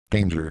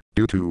Danger,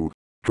 due to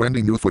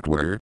trending new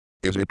footwear.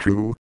 Is it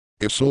true?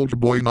 Is Soulja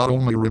Boy not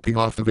only ripping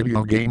off the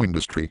video game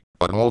industry,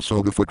 but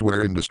also the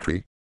footwear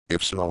industry?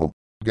 If so,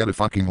 get a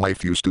fucking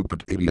life, you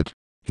stupid idiot.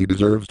 He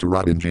deserves to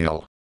rot in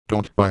jail.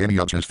 Don't buy any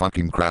of his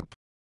fucking crap.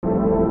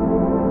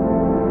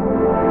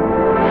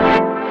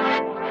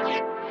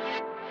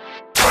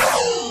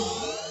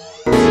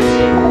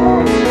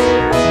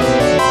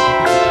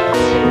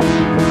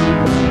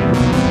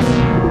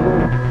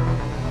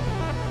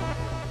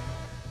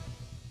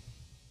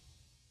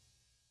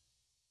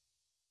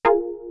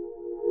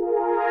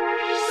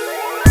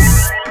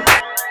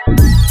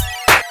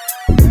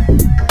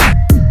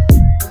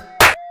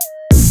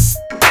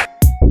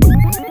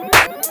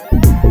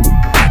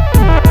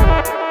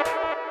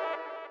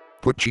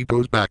 Put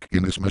Cheetos back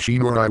in this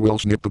machine or I will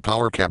snip the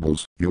power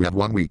cables. You have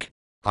 1 week.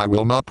 I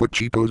will not put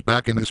Cheetos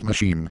back in this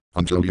machine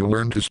until you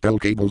learn to spell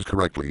cables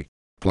correctly.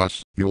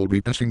 Plus, you'll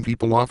be pissing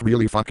people off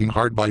really fucking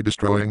hard by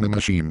destroying the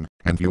machine,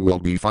 and you will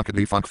be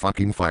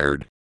fucking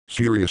fired.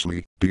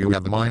 Seriously, do you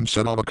have the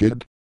mindset of a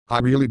kid? I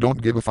really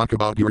don't give a fuck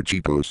about your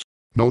Cheetos.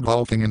 No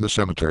doll thing in the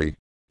cemetery.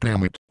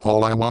 Damn it,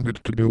 all I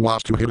wanted to do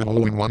was to hit a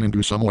hole-in-one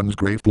into someone's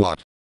grave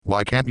plot.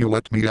 Why can't you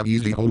let me have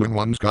easy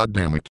hole-in-ones,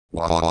 goddammit?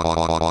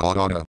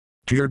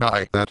 Dear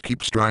guy that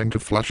keeps trying to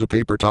flush a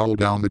paper towel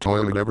down the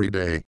toilet every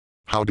day.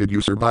 How did you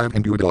survive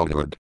into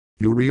adulthood?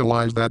 You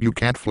realize that you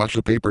can't flush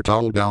a paper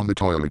towel down the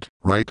toilet,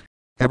 right?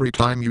 Every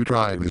time you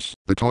try this,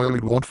 the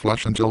toilet won't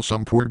flush until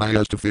some poor guy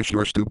has to fish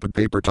your stupid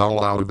paper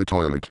towel out of the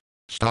toilet.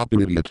 Stop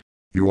it, idiot.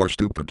 You are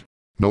stupid.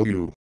 No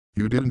you.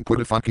 You didn't put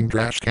a fucking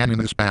trash can in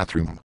this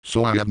bathroom,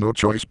 so I have no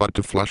choice but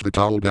to flush the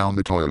towel down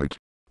the toilet.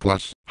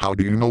 Plus, how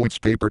do you know it's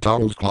paper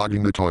towels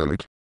clogging the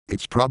toilet?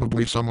 It's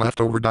probably some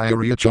leftover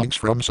diarrhea chunks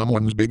from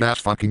someone's big ass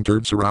fucking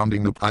turd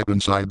surrounding the pipe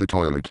inside the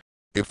toilet.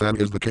 If that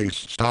is the case,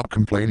 stop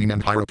complaining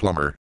and hire a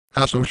plumber.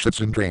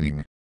 Associates in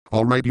training.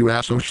 Alright you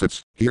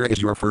associates, here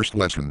is your first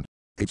lesson.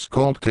 It's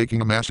called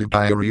taking a massive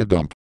diarrhea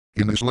dump.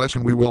 In this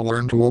lesson we will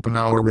learn to open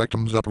our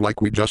rectums up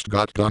like we just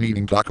got done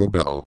eating Taco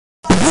Bell.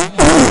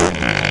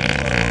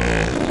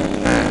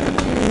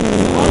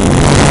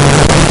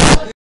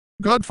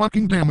 God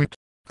fucking damn it.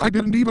 I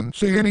didn't even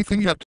say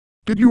anything yet.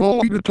 Did you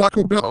all eat a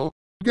Taco Bell?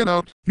 Get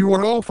out, you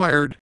are all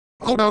fired.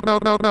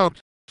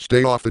 Out.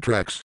 Stay off the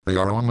tracks, they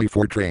are only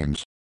for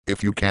trains.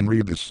 If you can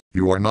read this,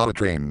 you are not a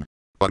train.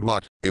 But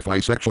what, if I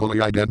sexually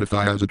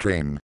identify as a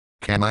train?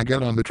 Can I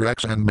get on the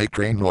tracks and make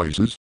train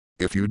noises?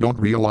 If you don't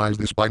realize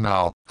this by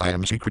now, I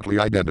am secretly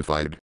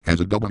identified as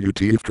a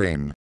WTF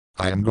train.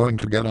 I am going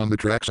to get on the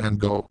tracks and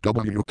go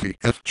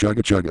WTF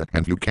chugga chugga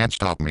and you can't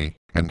stop me,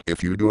 and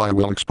if you do I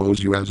will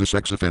expose you as a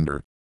sex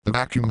offender. The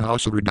vacuum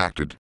house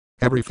redacted.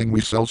 Everything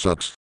we sell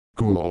sucks.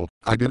 Cool,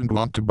 I didn't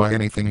want to buy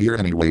anything here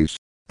anyways.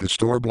 The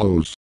store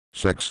blows.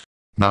 Sex.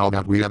 Now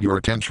that we have your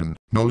attention,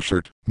 no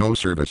shirt, no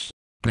service.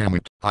 Damn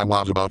it, I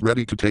was about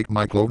ready to take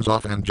my clothes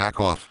off and jack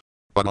off.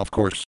 But of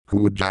course,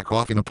 who would jack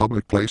off in a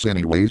public place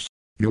anyways?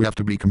 You have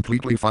to be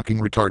completely fucking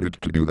retarded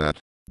to do that.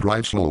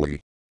 Drive slowly.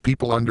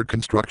 People under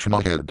construction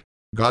ahead.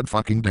 God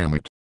fucking damn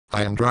it.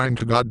 I am trying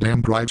to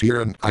goddamn drive here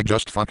and I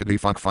just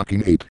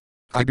fucking ate.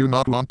 I do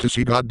not want to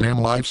see goddamn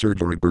live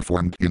surgery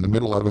performed in the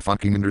middle of a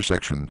fucking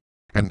intersection.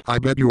 And I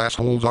bet you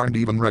assholes aren't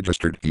even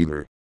registered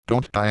either.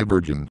 Don't die a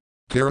virgin.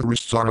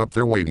 Terrorists are up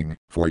there waiting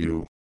for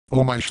you.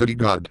 Oh my shitty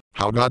god,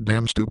 how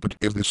goddamn stupid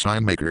is this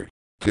sign maker?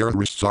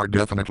 Terrorists are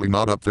definitely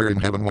not up there in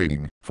heaven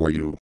waiting for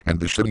you, and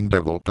the shitting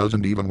devil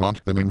doesn't even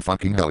want them in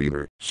fucking hell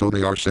either, so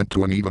they are sent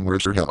to an even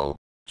worse hell.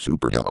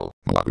 Super hell.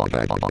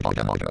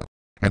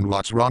 And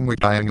what's wrong with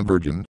dying a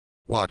virgin?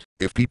 What,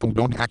 if people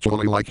don't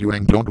actually like you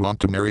and don't want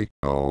to marry?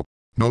 Oh.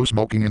 No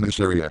smoking in this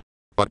area.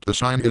 But the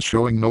sign is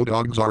showing no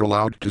dogs are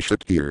allowed to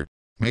shit here.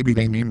 Maybe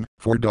they mean,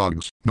 for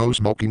dogs, no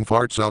smoking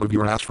farts out of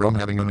your ass from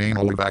having an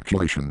anal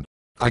evacuation.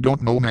 I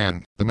don't know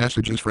man, the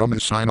messages from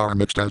this sign are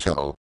mixed as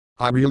hell.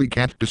 I really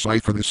can't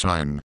decipher this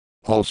sign.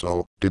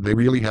 Also, did they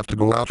really have to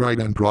go outright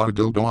and draw a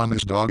dildo on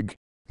this dog?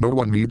 No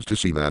one needs to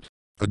see that.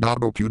 A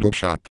doggo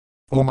Photoshop.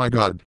 Oh my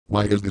god,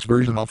 why is this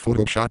version of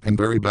Photoshop in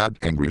very bad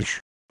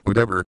English?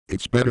 Whatever,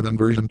 it's better than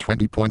version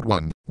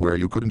 20.1, where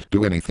you couldn't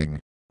do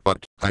anything.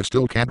 But, I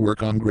still can't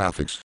work on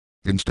graphics.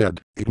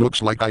 Instead, it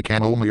looks like I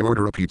can only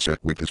order a pizza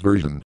with this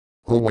version.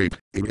 Oh wait,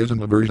 it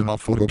isn't a version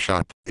of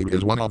Photoshop, it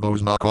is one of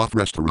those knockoff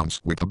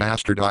restaurants with the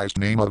bastardized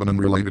name of an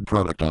unrelated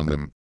product on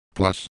them.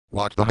 Plus,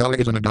 what the hell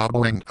is an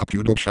adobo and a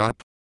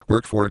Photoshop?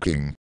 Work for a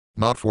king.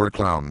 Not for a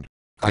clown.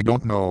 I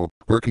don't know,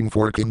 working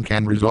for a king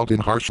can result in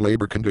harsh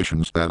labor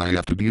conditions that I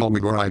have to deal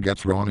with or I get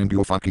thrown into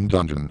a fucking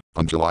dungeon,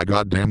 until I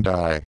goddamn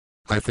die.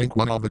 I think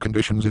one of the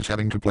conditions is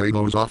having to play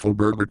those awful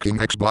Burger King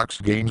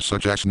Xbox games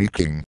such as Sneak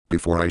King,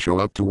 before I show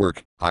up to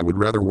work. I would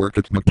rather work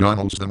at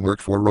McDonald's than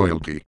work for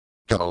royalty.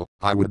 Hell,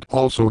 I would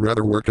also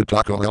rather work at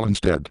Taco Bell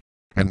instead.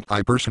 And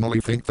I personally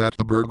think that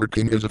the Burger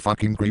King is a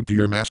fucking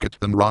creepier mascot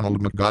than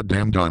Ronald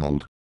McGoddamn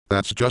Donald.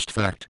 That's just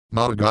fact,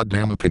 not a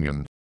goddamn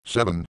opinion.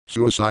 7.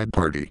 Suicide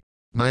Party.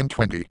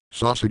 9:20,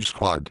 Sausage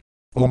Squad.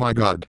 Oh my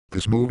god,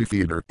 this movie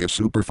theater is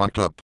super fucked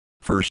up.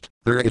 First,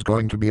 there is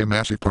going to be a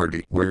massive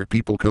party where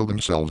people kill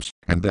themselves,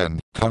 and then,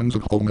 tons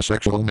of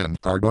homosexual men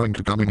are going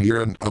to come in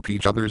here and up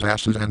each other's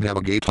asses and have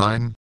a gay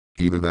time.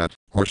 Either that,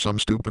 or some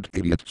stupid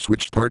idiot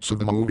switched parts of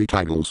the movie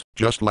titles,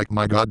 just like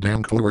my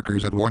goddamn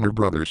coworkers at Warner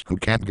Brothers who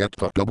can't get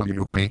the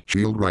WP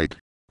shield right.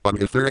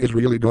 But if there is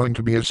really going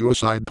to be a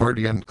suicide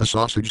party and a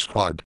sausage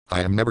squad,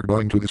 I am never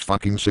going to this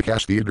fucking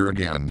sick-ass theater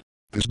again.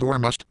 This door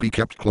must be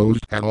kept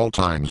closed at all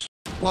times.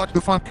 What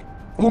the fuck?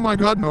 Oh my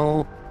god,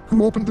 no.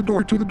 Who opened the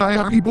door to the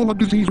Ebola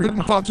disease-ridden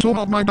hot zone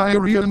of my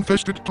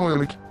diarrhea-infested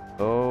toilet?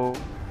 Oh,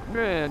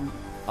 man.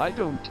 I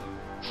don't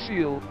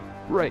feel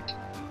right.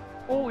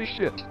 Holy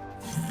shit.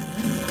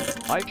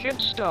 I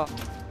can't stop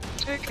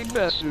taking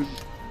massive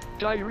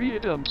diarrhea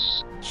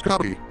dumps.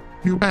 Scotty,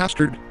 you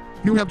bastard.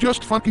 You have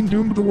just fucking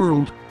doomed the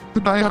world.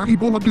 The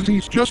Ebola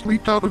disease just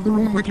leaked out of the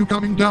room with you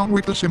coming down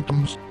with the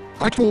symptoms.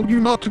 I told you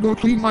not to go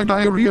clean my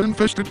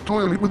diarrhea-infested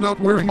toilet without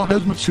wearing a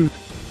hazmat suit.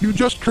 You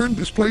just turned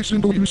this place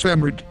into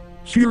USAMRID.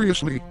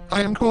 Seriously,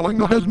 I am calling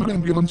the hazmat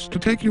ambulance to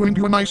take you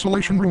into an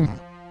isolation room.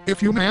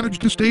 If you manage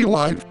to stay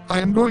alive, I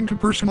am going to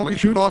personally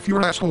shoot off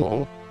your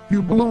asshole.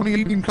 You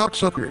baloney-eating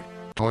cocksucker.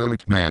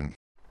 Toilet man.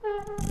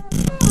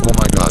 Oh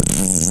my god.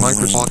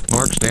 Microsoft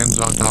Mark stands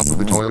on top of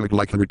the toilet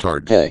like a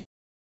retard. Hey.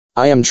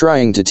 I am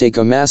trying to take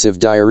a massive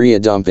diarrhea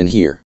dump in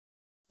here.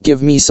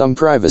 Give me some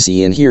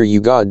privacy in here,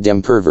 you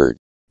goddamn pervert.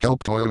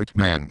 Help, toilet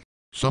man.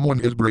 Someone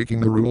is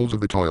breaking the rules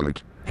of the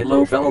toilet.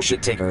 Hello fellow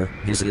shit taker,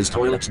 this is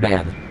Toilet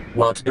Man.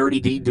 What dirty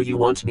deed do you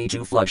want me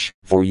to flush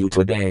for you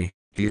today?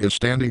 He is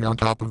standing on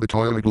top of the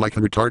toilet like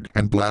a retard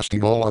and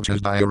blasting all of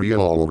his diarrhea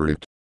all over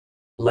it.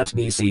 Let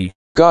me see.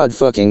 God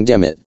fucking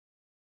damn it.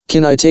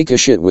 Can I take a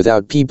shit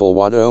without people?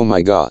 What? Oh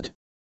my god.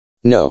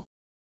 No.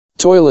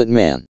 Toilet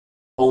man.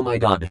 Oh my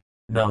god.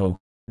 No.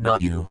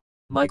 Not you.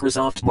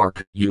 Microsoft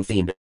Mark, you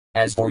fiend.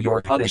 As for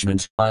your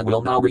punishment, I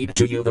will now read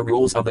to you the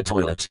rules of the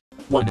toilet.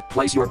 1.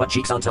 Place your butt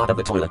cheeks on top of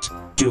the toilet.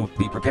 2.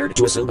 Be prepared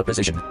to assume a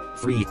position.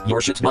 3. Your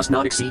shit must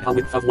not exceed a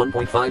width of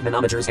 1.5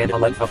 nanometers and a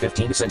length of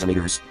 15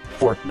 centimeters.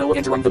 4. No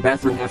entering the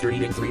bathroom after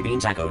eating 3 bean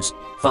tacos.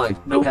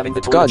 5. No having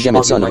the toilet. God damn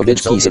it, son of a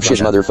bitch, piece of shit,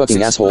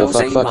 motherfucking asshole,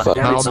 fuck.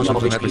 Damn it, son of a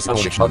bitch, piece of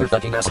shit,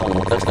 motherfucking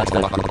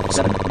asshole.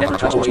 7. Never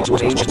touch away to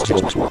an ancient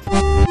tool.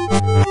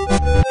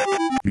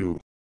 You.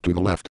 To the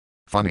left.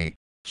 Funny.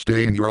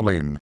 Stay in your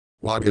lane.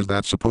 What is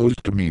that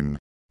supposed to mean?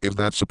 Is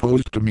that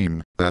supposed to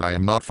mean that I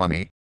am not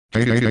funny?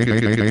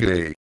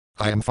 Hey.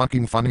 I am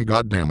fucking funny,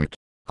 goddammit.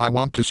 I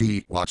want to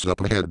see what's up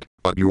ahead,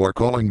 but you are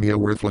calling me a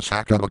worthless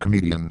hack of a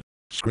comedian.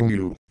 Screw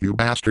you, you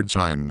bastard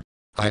sign.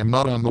 I am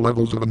not on the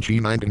levels of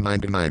XII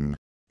 1999.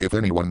 If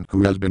anyone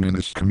who has been in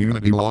this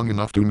community long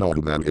enough to know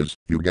who that is,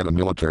 you get a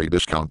military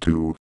discount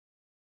too.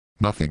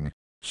 Nothing.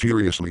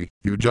 Seriously,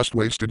 you just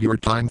wasted your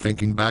time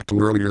thinking back to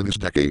earlier this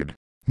decade.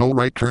 No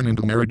right turn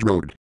into Marriage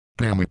Road.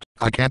 Damn it,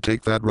 I can't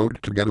take that road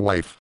to get a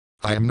wife.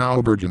 I am now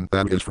a virgin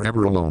that is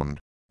forever alone.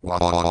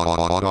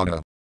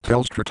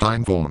 Telstra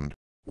time phone.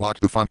 What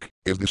the fuck,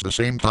 is this the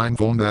same time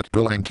phone that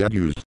Bill and Ted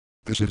used?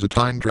 This is a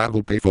time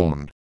travel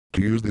payphone.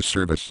 To use this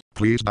service,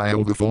 please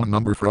dial the phone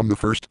number from the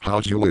first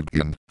house you lived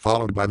in,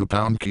 followed by the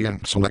pound key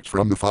and select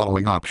from the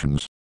following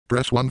options.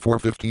 Press 1 for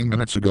 15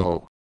 minutes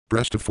ago.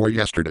 Press 2 for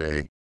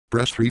yesterday.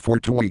 Press 3 for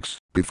 2 weeks,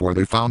 before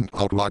they found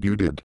out what you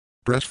did.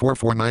 Press 4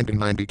 for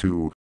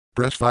 1992.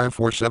 Press 5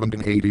 for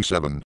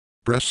 1787.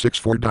 Press 6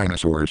 for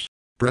dinosaurs.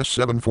 Press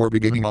 7 for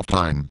beginning of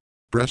time.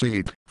 Press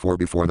 8 for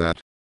before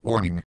that.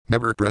 Warning,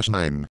 never press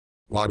 9.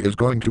 What is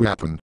going to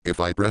happen if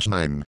I press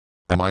 9?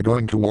 Am I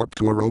going to warp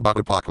to a robot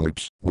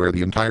apocalypse, where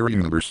the entire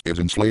universe is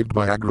enslaved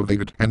by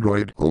aggravated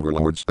android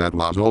overlords that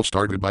was all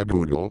started by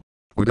Google?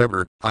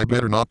 Whatever, I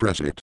better not press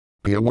it.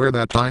 Be aware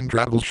that time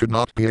travel should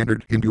not be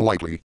entered into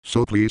lightly,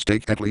 so please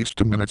take at least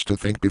 2 minutes to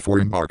think before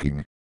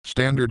embarking.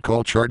 Standard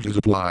call charges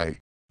apply.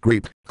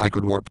 Great, I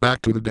could warp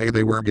back to the day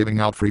they were giving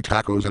out free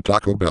tacos at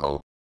Taco Bell.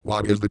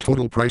 What is the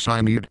total price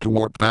I need to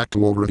warp back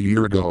to over a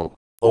year ago?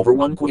 Over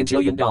 $1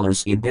 quintillion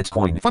in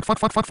Bitcoin.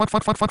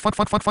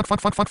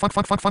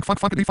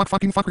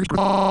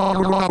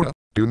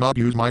 Do not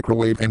use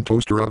microwave and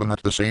toaster oven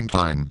at the same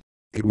time.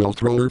 It will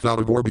throw Earth out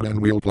of orbit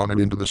and we'll plummet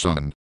into the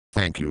sun.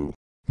 Thank you.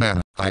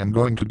 Man, I am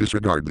going to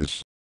disregard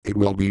this. It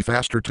will be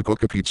faster to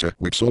cook a pizza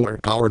with solar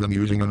power than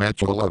using a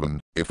natural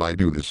oven, if I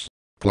do this.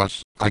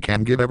 Plus, I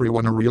can give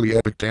everyone a really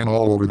epic tan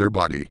all over their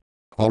body.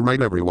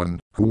 Alright everyone,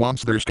 who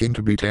wants their skin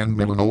to be tan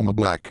melanoma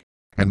black?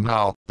 And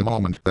now, the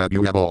moment that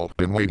you have all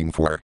been waiting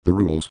for, the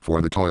rules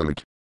for the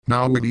toilet.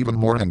 Now with even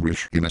more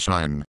anguish in a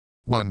sign.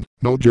 1.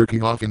 No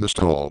jerking off in the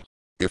stall.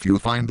 If you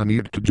find the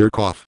need to jerk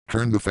off,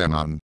 turn the fan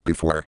on,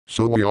 before,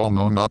 so we all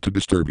know not to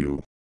disturb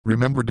you.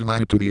 Remember,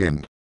 deny it to the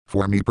end.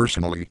 For me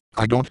personally,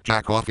 I don't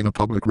jack off in a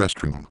public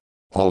restroom.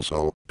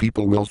 Also,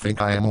 people will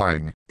think I am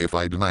lying if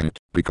I deny it,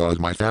 because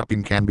my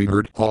fapping can be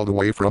heard all the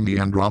way from the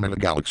Andromeda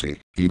Galaxy,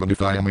 even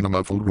if I am in a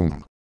muffled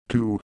room.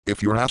 2.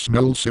 If your ass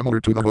smells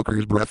similar to the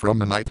hooker's breath from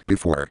the night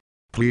before,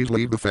 please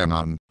leave the fan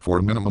on for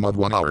a minimum of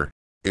 1 hour.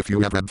 If you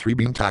have had 3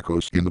 bean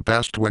tacos in the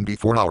past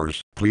 24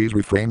 hours, please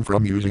refrain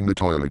from using the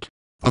toilet.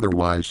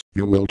 Otherwise,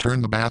 you will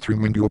turn the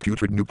bathroom into a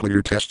putrid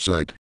nuclear test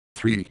site.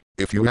 3.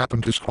 If you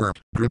happen to squirt,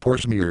 drip or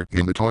smear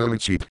in the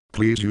toilet seat,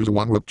 please use a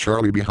one-whip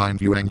Charlie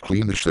behind you and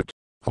clean the shit.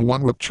 A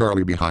one-whip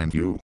Charlie behind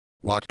you.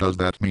 What does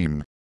that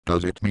mean?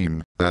 Does it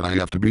mean that I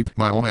have to beat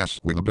my own ass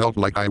with a belt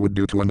like I would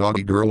do to a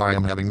naughty girl I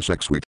am having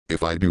sex with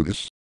if I do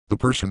this? The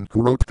person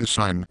who wrote this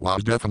sign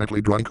was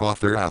definitely drunk off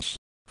their ass.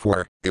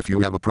 4. If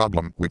you have a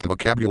problem with the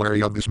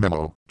vocabulary of this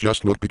memo,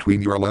 just look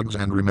between your legs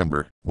and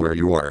remember where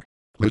you are.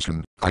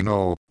 Listen, I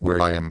know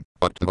where I am,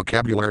 but the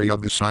vocabulary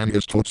of this sign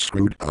is totes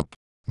screwed up.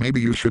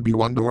 Maybe you should be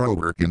one door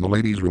over in the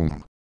ladies'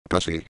 room.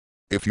 Pussy.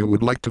 If you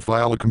would like to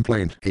file a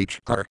complaint,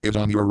 HR is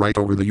on your right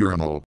over the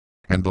urinal.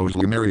 And those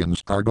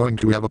lunarians are going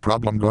to have a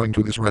problem going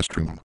to this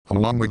restroom,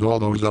 along with all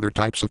those other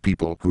types of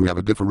people who have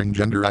a differing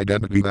gender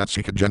identity that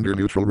seek a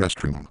gender-neutral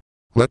restroom.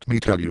 Let me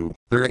tell you,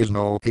 there is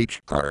no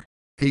HR.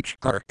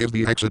 HR is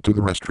the exit to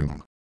the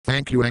restroom.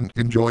 Thank you and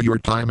enjoy your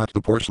time at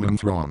the porcelain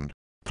throne.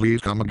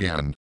 Please come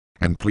again.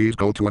 And please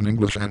go to an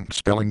English and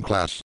spelling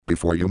class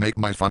before you make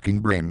my fucking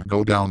brain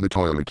go down the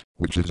toilet,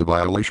 which is a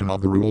violation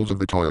of the rules of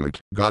the toilet.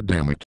 God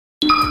damn it.